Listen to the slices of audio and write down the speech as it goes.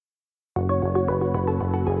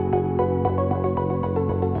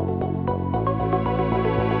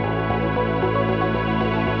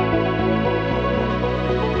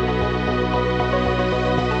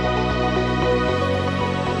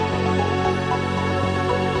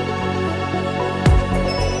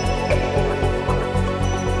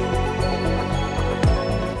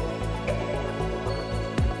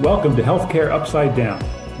Welcome to Healthcare Upside Down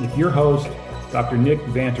with your host, Dr. Nick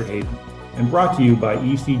Vanterhaden, and brought to you by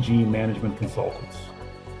ECG Management Consultants.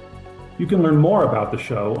 You can learn more about the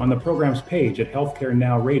show on the program's page at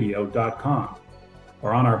healthcarenowradio.com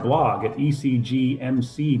or on our blog at ecgmc.com/HUD.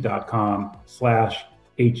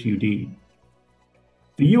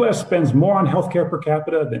 The U.S. spends more on healthcare per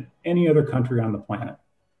capita than any other country on the planet.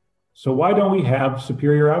 So why don't we have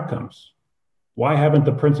superior outcomes? Why haven't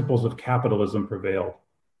the principles of capitalism prevailed?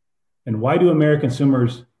 And why do American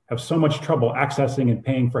consumers have so much trouble accessing and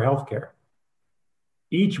paying for healthcare?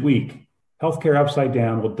 Each week, Healthcare Upside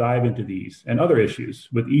Down will dive into these and other issues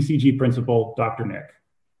with ECG principal Dr. Nick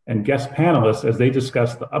and guest panelists as they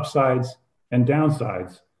discuss the upsides and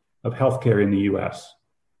downsides of healthcare in the US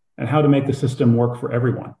and how to make the system work for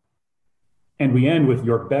everyone. And we end with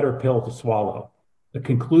your better pill to swallow, the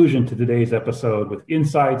conclusion to today's episode with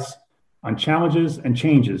insights on challenges and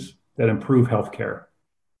changes that improve healthcare.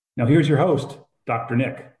 Now here's your host, Dr.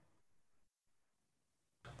 Nick.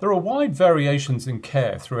 There are wide variations in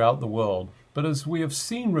care throughout the world, but as we have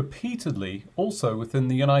seen repeatedly also within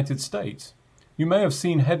the United States. You may have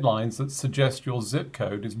seen headlines that suggest your zip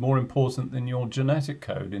code is more important than your genetic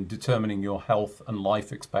code in determining your health and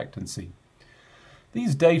life expectancy.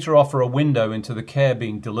 These data offer a window into the care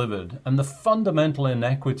being delivered and the fundamental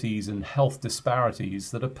inequities and health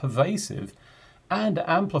disparities that are pervasive and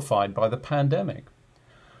amplified by the pandemic.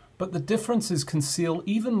 But the differences conceal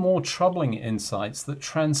even more troubling insights that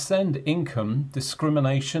transcend income,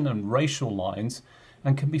 discrimination, and racial lines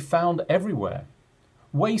and can be found everywhere.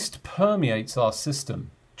 Waste permeates our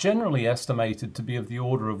system, generally estimated to be of the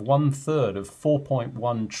order of 1/3 of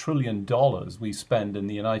 $4.1 trillion we spend in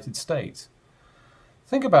the United States.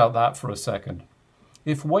 Think about that for a second.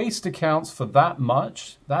 If waste accounts for that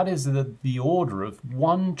much, that is the order of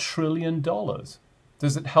 $1 trillion.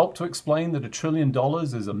 Does it help to explain that $1 trillion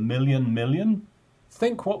is a million?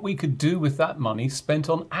 Think what we could do with that money spent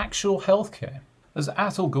on actual healthcare. As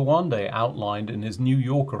Atul Gawande outlined in his New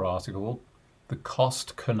Yorker article, The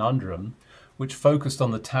Cost Conundrum, which focused on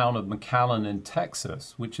the town of McAllen in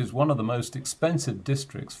Texas, which is one of the most expensive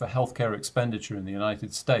districts for healthcare expenditure in the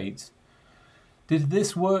United States. Did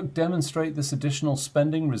this work demonstrate this additional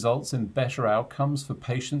spending results in better outcomes for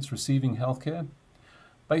patients receiving healthcare?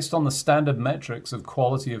 Based on the standard metrics of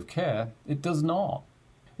quality of care, it does not.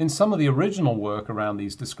 In some of the original work around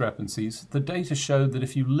these discrepancies, the data showed that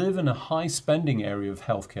if you live in a high spending area of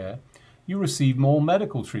healthcare, you receive more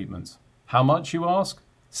medical treatments. How much, you ask?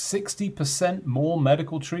 60% more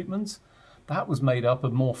medical treatments? That was made up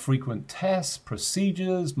of more frequent tests,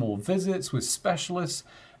 procedures, more visits with specialists,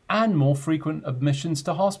 and more frequent admissions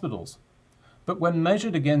to hospitals. But when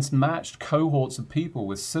measured against matched cohorts of people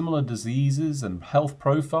with similar diseases and health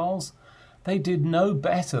profiles, they did no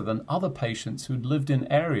better than other patients who'd lived in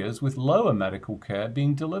areas with lower medical care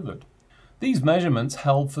being delivered. These measurements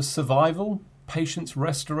held for survival, patients'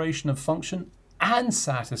 restoration of function, and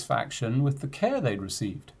satisfaction with the care they'd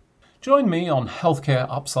received. Join me on Healthcare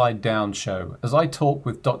Upside Down show as I talk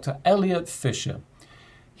with Dr. Elliot Fischer.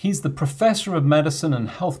 He's the Professor of Medicine and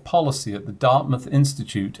Health Policy at the Dartmouth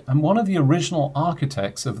Institute and one of the original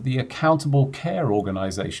architects of the Accountable Care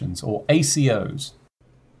Organizations, or ACOs.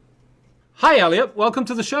 Hi, Elliot. Welcome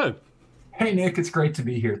to the show. Hey, Nick. It's great to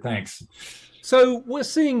be here. Thanks. So we're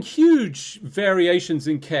seeing huge variations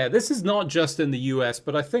in care. This is not just in the US,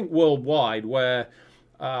 but I think worldwide, where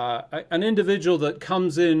an individual that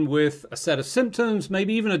comes in with a set of symptoms,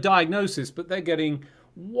 maybe even a diagnosis, but they're getting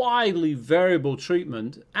widely variable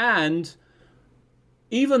treatment, and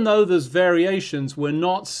even though there's variations, we're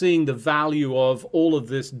not seeing the value of all of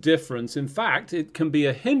this difference. In fact, it can be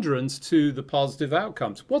a hindrance to the positive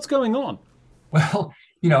outcomes. What's going on? Well,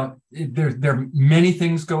 there are many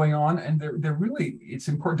things going on, and they're really, it's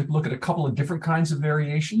important to look at a couple of different kinds of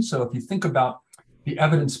variations. So if you think about the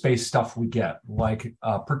evidence-based stuff we get, like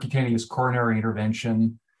percutaneous coronary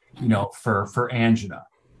intervention, for angina,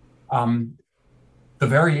 the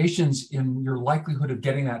variations in your likelihood of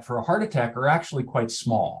getting that for a heart attack are actually quite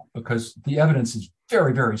small because the evidence is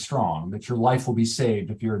very, very strong that your life will be saved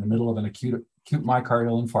if you're in the middle of an acute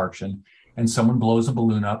myocardial infarction and someone blows a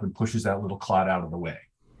balloon up and pushes that little clot out of the way.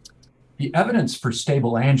 The evidence for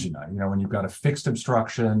stable angina, when you've got a fixed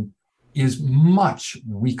obstruction, is much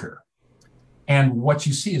weaker. And what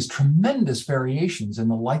you see is tremendous variations in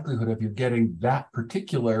the likelihood of you getting that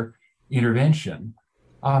particular intervention.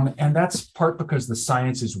 And that's part because the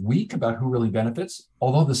science is weak about who really benefits,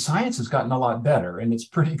 although the science has gotten a lot better. And it's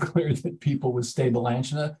pretty clear that people with stable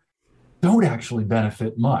angina don't actually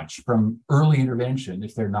benefit much from early intervention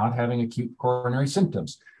if they're not having acute coronary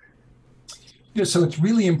symptoms. Yeah, so it's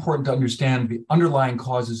really important to understand the underlying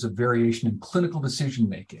causes of variation in clinical decision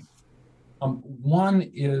making. One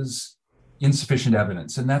is insufficient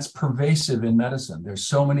evidence, and that's pervasive in medicine. There's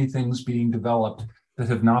so many things being developed that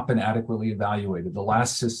have not been adequately evaluated. The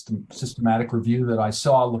last systematic review that I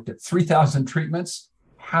saw looked at 3,000 treatments.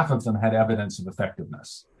 Half of them had evidence of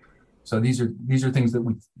effectiveness. So these are things that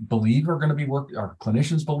we believe are going to be our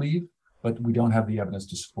clinicians believe, but we don't have the evidence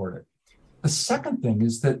to support it. The second thing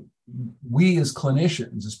is that we as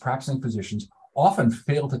clinicians, as practicing physicians, often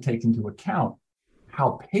fail to take into account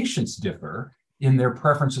how patients differ in their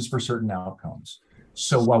preferences for certain outcomes.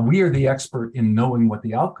 So while we are the expert in knowing what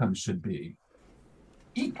the outcomes should be,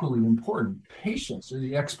 equally important, patients are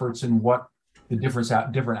the experts in what the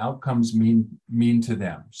different outcomes mean to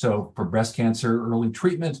them. So for breast cancer early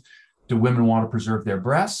treatment, do women want to preserve their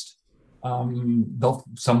breast?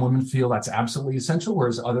 Some women feel that's absolutely essential,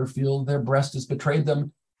 whereas others feel their breast has betrayed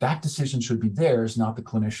them. That decision should be theirs, not the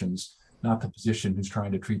clinician's, not the physician who's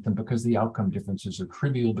trying to treat them, because the outcome differences are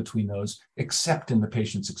trivial between those, except in the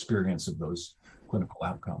patient's experience of those clinical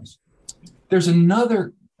outcomes. There's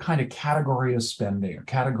another kind of category of spending, or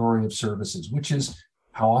category of services, which is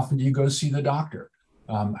how often do you go see the doctor?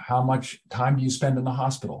 How much time do you spend in the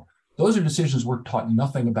hospital? Those are decisions we're taught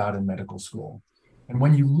nothing about in medical school. And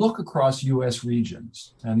when you look across US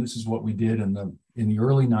regions, and this is what we did in the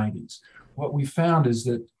early 90s, what we found is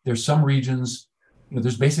that there's some regions,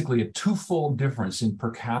 there's basically a twofold difference in per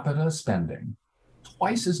capita spending.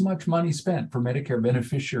 Twice as much money spent for Medicare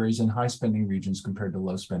beneficiaries in high spending regions compared to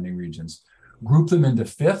low spending regions. Group them into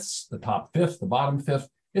fifths, the top fifth, the bottom fifth,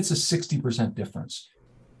 it's a 60% difference.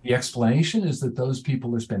 The explanation is that those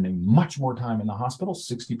people are spending much more time in the hospital,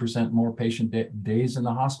 60% more patient days in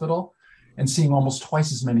the hospital, and seeing almost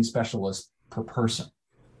twice as many specialists per person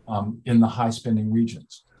in the high spending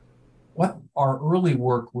regions. What our early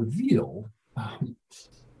work revealed,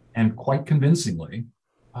 and quite convincingly,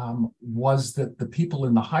 was that the people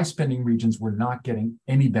in the high spending regions were not getting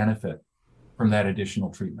any benefit from that additional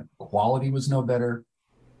treatment. Quality was no better,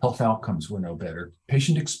 health outcomes were no better,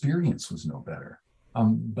 patient experience was no better,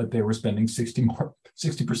 but they were spending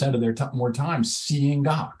 60% of their more time seeing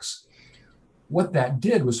docs. What that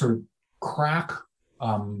did was sort of crack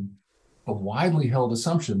a widely held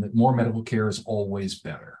assumption that more medical care is always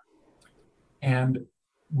better, and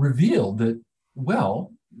revealed that,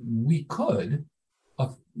 well, we could,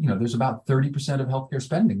 there's about 30% of healthcare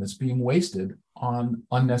spending that's being wasted on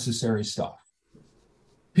unnecessary stuff.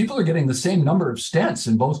 People are getting the same number of stents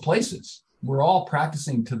in both places. We're all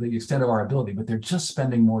practicing to the extent of our ability, but they're just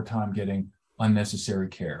spending more time getting unnecessary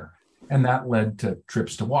care. And that led to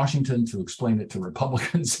trips to Washington to explain it to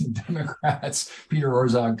Republicans and Democrats. Peter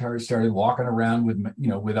Orszag started walking around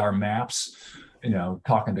with our maps,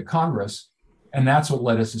 talking to Congress. And that's what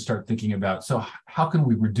led us to start thinking about, so how can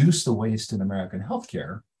we reduce the waste in American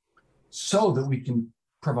healthcare so that we can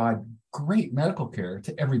provide great medical care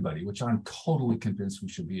to everybody, which I'm totally convinced we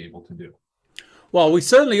should be able to do. Well, we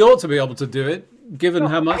certainly ought to be able to do it, given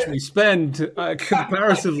how much we spend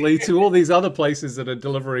comparatively to all these other places that are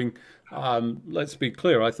delivering, let's be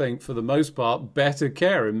clear, I think for the most part, better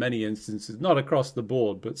care in many instances, not across the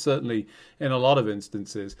board, but certainly in a lot of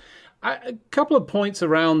instances. A couple of points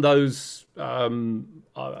around those,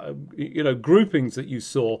 groupings that you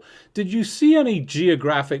saw. Did you see any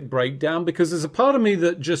geographic breakdown? Because there's a part of me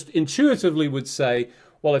that just intuitively would say,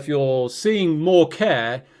 well, if you're seeing more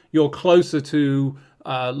care, you're closer to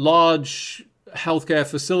large healthcare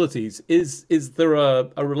facilities. Is there a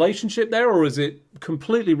relationship there, or is it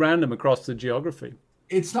completely random across the geography?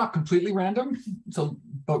 It's not completely random.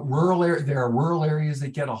 But there are rural areas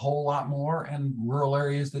that get a whole lot more and rural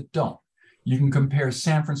areas that don't. You can compare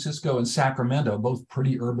San Francisco and Sacramento, both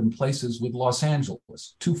pretty urban places, with Los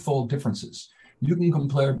Angeles, twofold differences. You can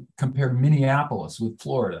compare Minneapolis with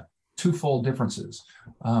Florida, twofold differences.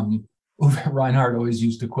 Uwe Reinhardt always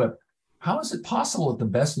used to quip, how is it possible that the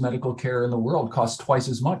best medical care in the world costs twice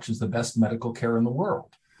as much as the best medical care in the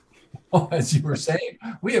world? Well, as you were saying,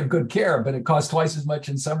 we have good care, but it costs twice as much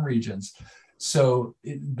in some regions. So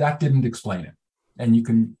that didn't explain it.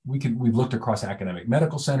 And we've looked across academic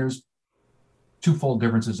medical centers, twofold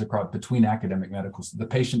differences between academic medicals, the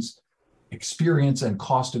patient's experience and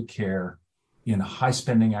cost of care in high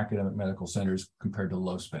spending academic medical centers compared to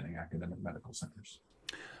low spending academic medical centers.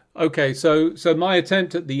 Okay, so my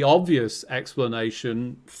attempt at the obvious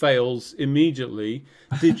explanation fails immediately.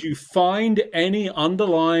 Did you find any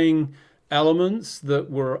underlying elements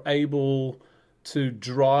that were able to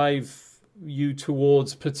drive you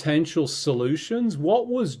towards potential solutions? What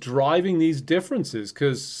was driving these differences?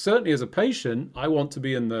 Because certainly as a patient, I want to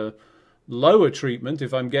be in the lower treatment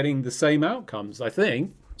if I'm getting the same outcomes, I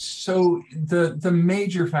think. So the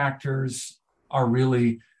major factors are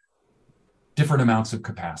really different amounts of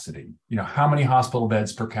capacity. How many hospital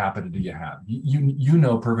beds per capita do you have? You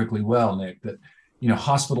know perfectly well, Nick, that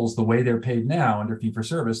hospitals, the way they're paid now under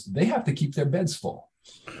fee-for-service, they have to keep their beds full.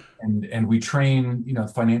 And we train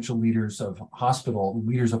financial leaders of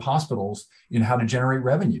hospitals in how to generate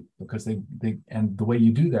revenue, because they and the way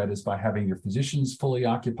you do that is by having your physicians fully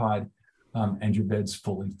occupied and your beds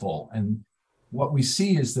fully full. And what we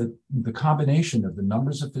see is that the combination of the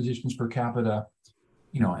numbers of physicians per capita,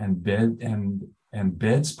 and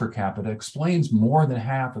beds per capita explains more than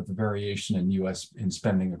half of the variation in U.S. in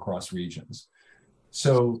spending across regions.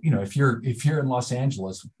 So, if you're in Los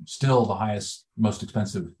Angeles, still one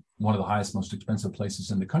of the highest, most expensive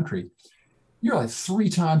places in the country, you're like 3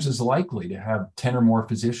 times as likely to have 10 or more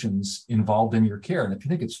physicians involved in your care. And if you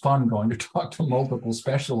think it's fun going to talk to multiple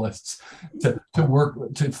specialists to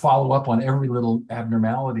follow up on every little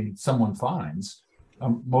abnormality someone finds,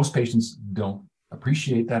 most patients don't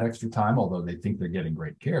appreciate that extra time, although they think they're getting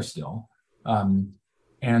great care still.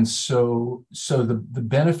 And so the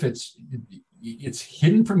benefits, it's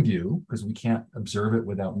hidden from view because we can't observe it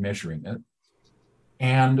without measuring it.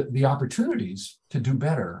 And the opportunities to do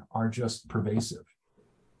better are just pervasive.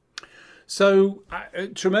 So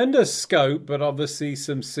tremendous scope, but obviously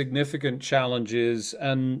some significant challenges,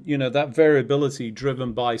 and that variability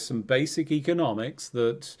driven by some basic economics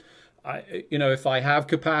that if I have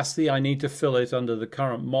capacity, I need to fill it under the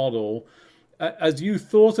current model. As you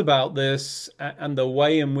thought about this and the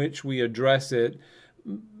way in which we address it,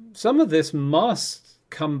 some of this must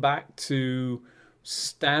come back to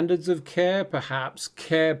standards of care, perhaps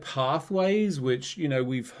care pathways, which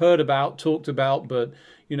we've heard about, talked about, but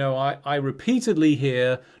I repeatedly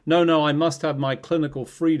hear, no, I must have my clinical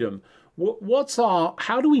freedom.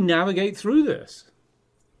 How do we navigate through this?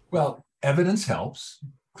 Well, evidence helps.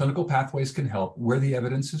 Clinical pathways can help where the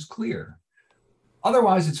evidence is clear.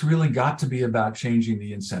 Otherwise, it's really got to be about changing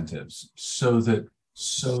the incentives so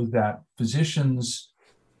that physicians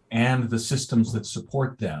and the systems that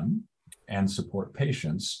support them and support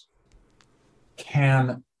patients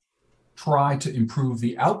can try to improve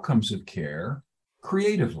the outcomes of care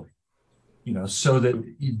creatively, so that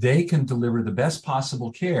they can deliver the best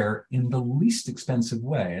possible care in the least expensive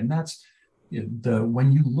way. And that's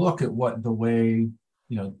when you look at the way,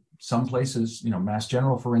 some places, Mass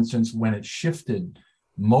General, for instance, when it shifted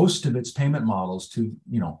most of its payment models to,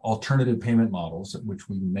 alternative payment models, which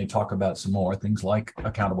we may talk about some more, things like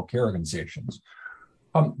accountable care organizations.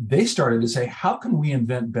 They started to say, how can we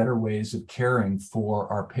invent better ways of caring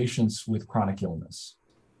for our patients with chronic illness?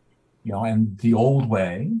 And the old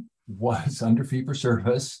way was under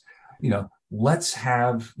fee-for-service, let's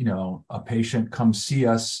have, a patient come see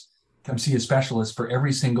a specialist for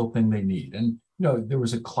every single thing they need. And, there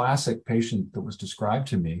was a classic patient that was described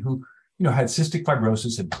to me who, had cystic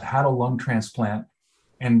fibrosis, had a lung transplant,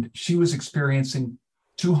 and she was experiencing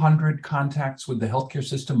 200 contacts with the healthcare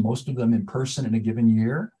system, most of them in person in a given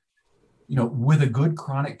year. With a good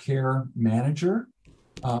chronic care manager,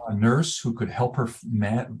 a nurse who could help her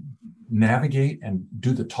navigate and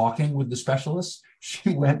do the talking with the specialists,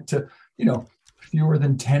 she went to, fewer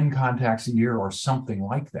than 10 contacts a year or something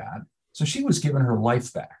like that. So she was given her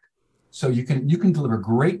life back. So you can deliver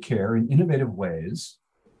great care in innovative ways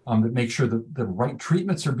that make sure that the right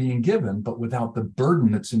treatments are being given, but without the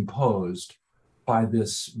burden that's imposed by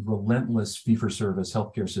this relentless fee-for-service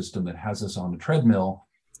healthcare system that has us on the treadmill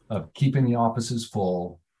of keeping the offices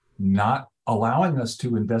full, not allowing us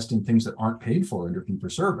to invest in things that aren't paid for under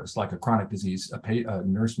fee-for-service, like a chronic disease, a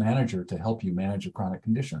nurse manager to help you manage your chronic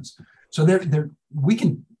conditions. So we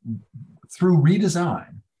can, through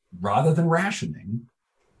redesign, rather than rationing,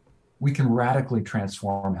 we can radically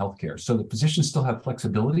transform healthcare so that physicians still have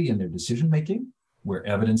flexibility in their decision-making. Where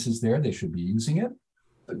evidence is there, they should be using it.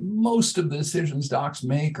 But most of the decisions docs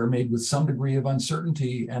make are made with some degree of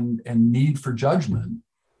uncertainty and need for judgment,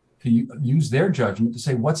 to use their judgment to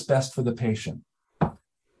say what's best for the patient.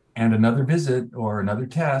 And another visit or another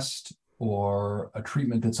test or a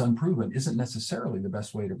treatment that's unproven isn't necessarily the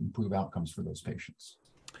best way to improve outcomes for those patients.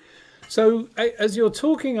 So as you're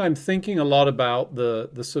talking, I'm thinking a lot about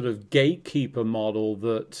the sort of gatekeeper model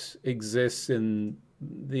that exists in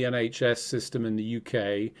the NHS system in the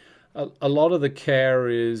UK. A lot of the care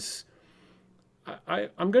is,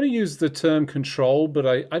 I'm going to use the term control, but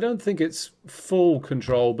I don't think it's full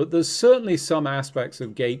control, but there's certainly some aspects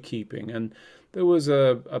of gatekeeping. And there was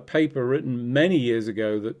a paper written many years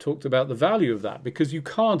ago that talked about the value of that, because you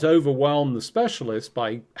can't overwhelm the specialist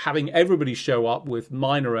by having everybody show up with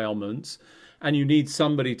minor ailments and you need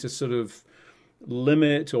somebody to sort of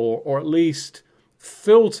limit or at least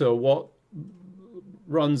filter what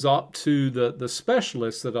runs up to the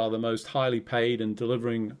specialists that are the most highly paid and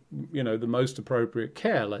delivering, the most appropriate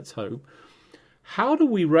care, let's hope. How do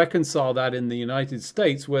we reconcile that in the United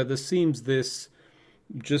States, where there seems this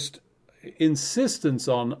just insistence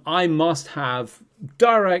on, I must have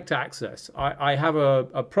direct access. I have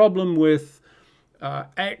a problem with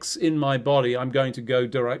X in my body. I'm going to go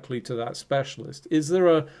directly to that specialist. Is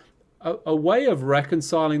there a way of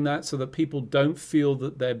reconciling that so that people don't feel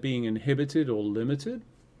that they're being inhibited or limited?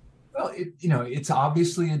 Well, it's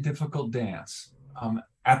obviously a difficult dance.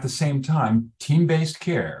 At the same time, team-based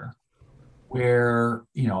care, where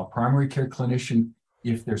a primary care clinician,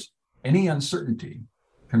 if there's any uncertainty,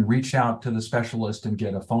 can reach out to the specialist and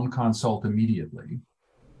get a phone consult immediately,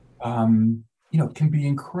 can be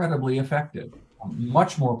incredibly effective.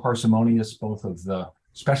 Much more parsimonious, both of the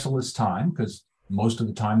specialist time, because most of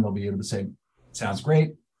the time they'll be able to say, sounds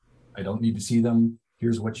great, I don't need to see them,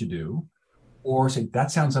 here's what you do. Or say,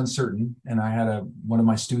 that sounds uncertain. And I had one of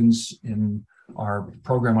my students in our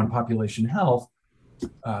program on population health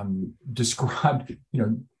described,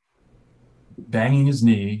 banging his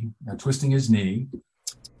knee, twisting his knee.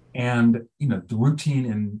 And, the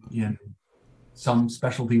routine in some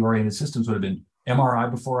specialty oriented systems would have been MRI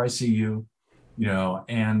before I see you,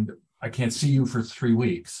 and I can't see you for 3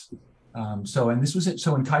 weeks. And this was it.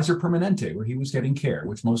 So in Kaiser Permanente, where he was getting care,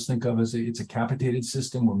 which most think of as it's a capitated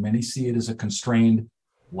system, where many see it as a constrained,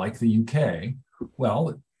 like the UK.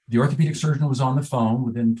 Well, the orthopedic surgeon was on the phone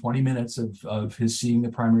within 20 minutes of his seeing the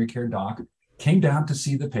primary care doc, came down to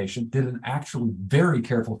see the patient, did an actually very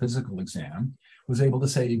careful physical exam, was able to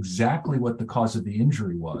say exactly what the cause of the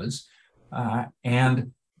injury was,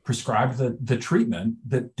 and prescribed the treatment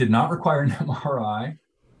that did not require an MRI,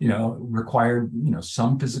 required,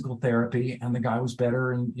 some physical therapy, and the guy was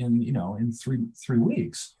better in three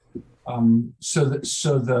weeks. So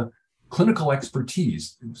the clinical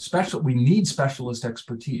expertise, we need specialist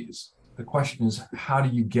expertise. The question is, how do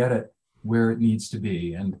you get it where it needs to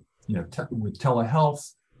be? And, with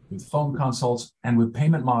telehealth, with phone consults, and with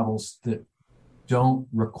payment models that don't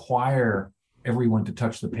require everyone to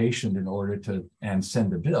touch the patient in order to and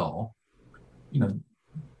send a bill,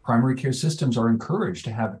 primary care systems are encouraged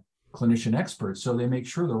to have clinician experts, so they make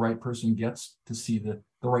sure the right person gets to see the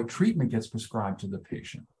right treatment gets prescribed to the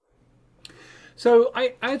patient. So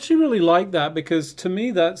I actually really like that, because to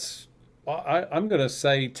me that's, I'm going to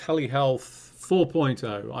say telehealth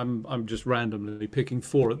 4.0. I'm just randomly picking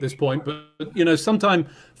 4 at this point, but sometime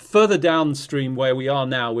further downstream where we are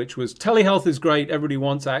now, which was telehealth is great, everybody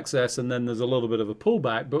wants access, and then there's a little bit of a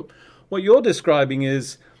pullback. But what you're describing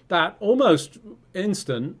is that almost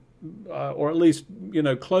instant, or at least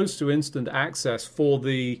close to instant access for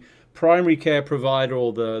the primary care provider,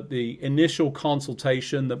 or the initial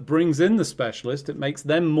consultation that brings in the specialist. It makes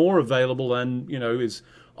them more available and is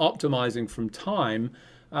optimizing from time,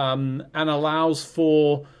 and allows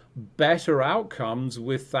for better outcomes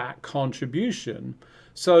with that contribution.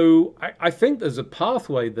 So I think there's a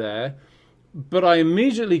pathway there, but I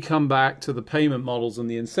immediately come back to the payment models and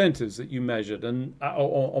the incentives that you measured and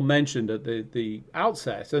or mentioned at the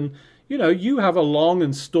outset. And you have a long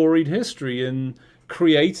and storied history in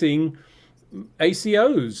creating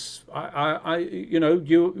ACOs.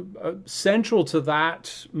 You central to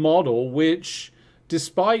that model, which,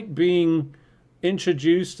 despite being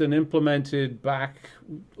introduced and implemented back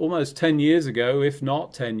almost 10 years ago, if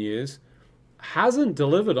not 10 years, hasn't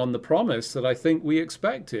delivered on the promise that I think we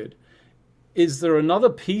expected. Is there another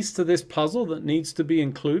piece to this puzzle that needs to be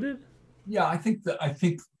included? Yeah, I think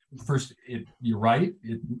first, you're right.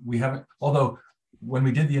 We haven't, although when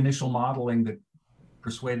we did the initial modeling that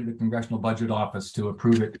persuaded the Congressional Budget Office to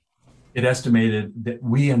approve it, it estimated that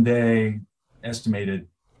they estimated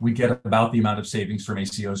we get about the amount of savings from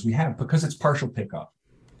ACOs we have, because it's partial pickup,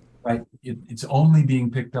 right? It's only being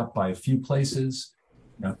picked up by a few places.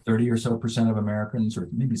 30 or so % of Americans, or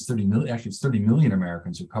maybe it's 30 million, actually it's 30 million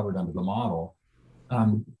Americans are covered under the model.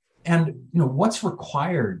 And what's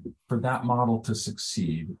required for that model to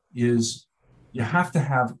succeed is you have to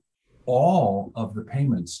have all of the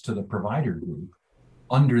payments to the provider group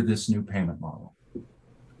under this new payment model.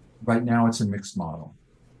 Right now it's a mixed model.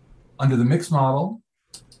 Under the mixed model,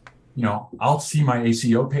 I'll see my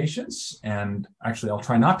ACO patients, and actually I'll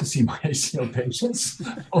try not to see my ACO patients.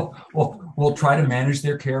 We'll try to manage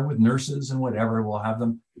their care with nurses and whatever. We'll have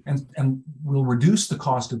them, and we'll reduce the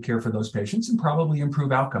cost of care for those patients and probably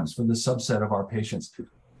improve outcomes for the subset of our patients.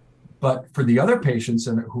 But for the other patients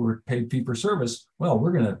who are paid fee for service, well,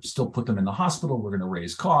 we're going to still put them in the hospital. We're going to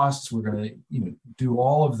raise costs. We're going to, do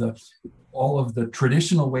all of the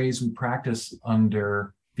traditional ways we practice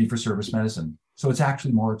under fee for service medicine. So it's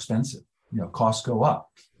actually more expensive. Costs go up.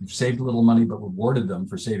 You've saved a little money, but rewarded them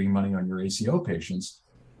for saving money on your ACO patients.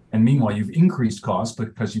 And meanwhile, you've increased costs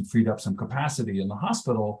because you've freed up some capacity in the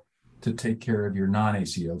hospital to take care of your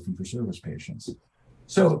non-ACO fee for service patients.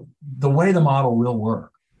 So the way the model will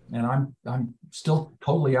work, and I'm still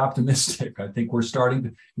totally optimistic. I think we're starting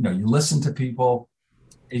to, you listen to people,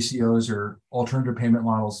 ACOs or alternative payment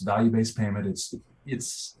models, value-based payment.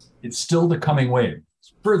 It's still the coming wave.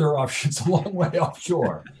 It's further off, it's a long way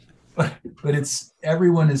offshore, but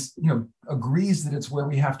everyone is, agrees that it's where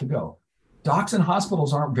we have to go. Docs and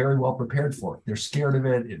hospitals aren't very well prepared for it. They're scared of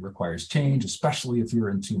it. It requires change, especially if you're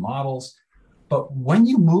in two models. But when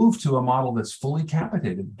you move to a model that's fully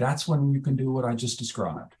capitated, that's when you can do what I just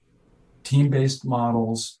described. Team-based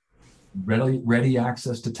models, ready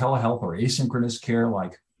access to telehealth or asynchronous care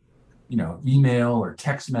like, email or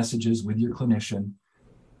text messages with your clinician,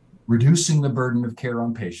 reducing the burden of care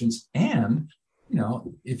on patients. And,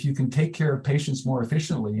 if you can take care of patients more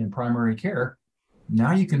efficiently in primary care,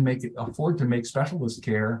 now you can afford to make specialist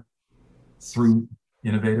care through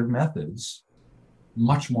innovative methods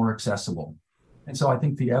much more accessible. And so I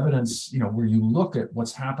think the evidence, where you look at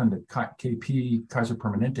what's happened at KP, Kaiser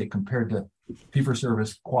Permanente, compared to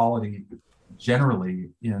fee-for-service quality generally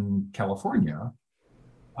in California,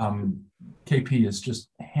 KP is just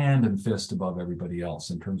hand and fist above everybody else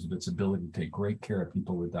in terms of its ability to take great care of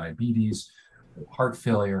people with diabetes, with heart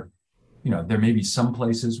failure. There may be some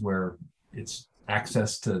places where it's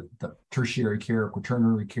access to the tertiary care,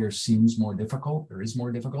 quaternary care seems more difficult or is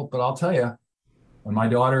more difficult. But I'll tell you, when my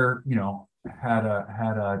daughter, had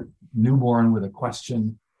a newborn with a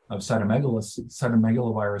question of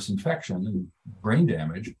cytomegalovirus infection and brain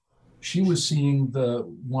damage, she was seeing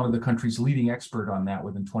one of the country's leading expert on that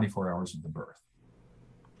within 24 hours of the birth.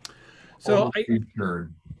 So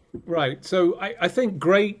right. So I think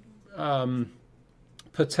great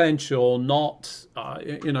potential, not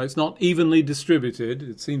it's not evenly distributed.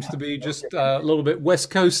 It seems to be just a little bit West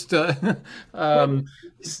Coast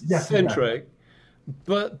centric.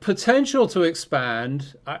 But potential to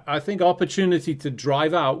expand, I think opportunity to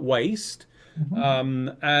drive out waste,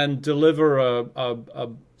 and deliver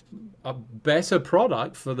a better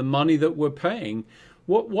product for the money that we're paying.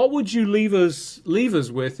 What would you leave us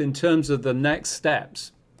with in terms of the next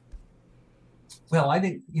steps? Well, I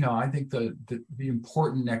think the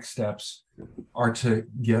important next steps are to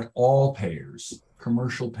get all payers,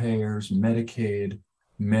 commercial payers, Medicaid,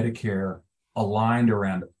 Medicare, aligned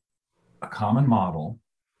around a common model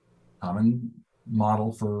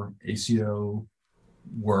for ACO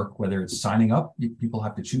work, whether it's signing up, people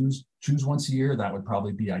have to choose once a year. That would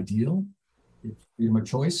probably be ideal. It's freedom of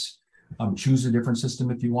choice. Choose a different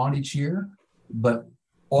system if you want each year, but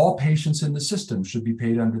all patients in the system should be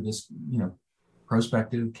paid under this,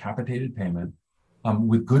 prospective capitated payment,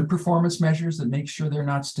 with good performance measures that make sure they're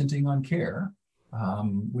not stinting on care,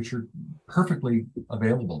 which are perfectly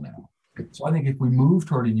available now. So I think if we move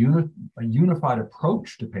toward a unified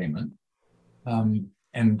approach to payment,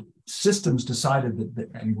 and systems decided that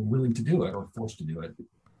and were willing to do it or forced to do it,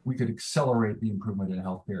 we could accelerate the improvement in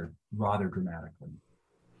healthcare rather dramatically.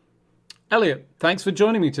 Elliot, thanks for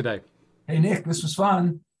joining me today. Hey, Nick, this was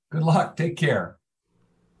fun. Good luck. Take care.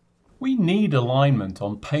 We need alignment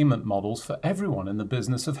on payment models for everyone in the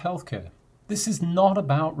business of healthcare. This is not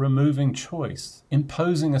about removing choice,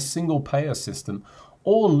 imposing a single payer system,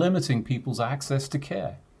 or limiting people's access to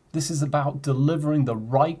care. This is about delivering the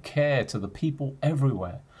right care to the people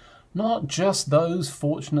everywhere, not just those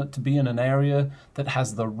fortunate to be in an area that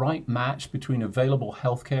has the right match between available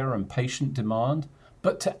healthcare and patient demand,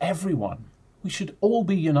 but to everyone. We should all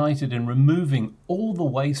be united in removing all the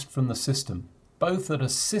waste from the system, both at a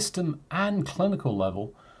system and clinical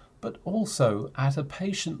level, but also at a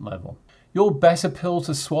patient level. Your better pill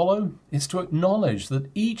to swallow is to acknowledge that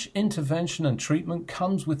each intervention and treatment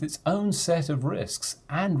comes with its own set of risks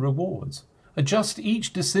and rewards. Adjust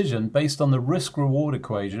each decision based on the risk-reward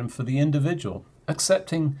equation for the individual,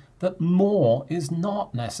 accepting that more is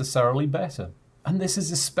not necessarily better. And this is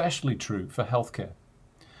especially true for healthcare.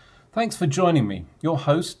 Thanks for joining me, your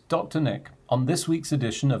host, Dr. Nick, on this week's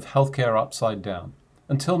edition of Healthcare Upside Down.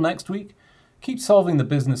 Until next week, keep solving the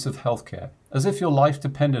business of healthcare as if your life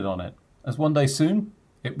depended on it, as one day soon,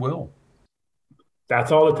 it will.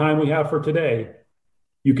 That's all the time we have for today.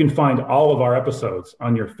 You can find all of our episodes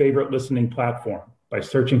on your favorite listening platform by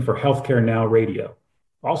searching for Healthcare Now Radio.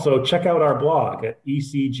 Also, check out our blog at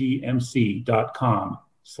ecgmc.com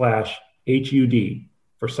HUD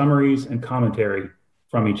for summaries and commentary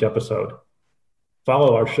from each episode.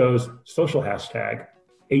 Follow our show's social hashtag,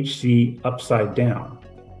 HCUpsideDown,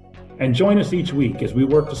 and join us each week as we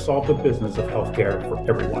work to solve the business of healthcare for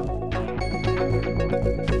everyone.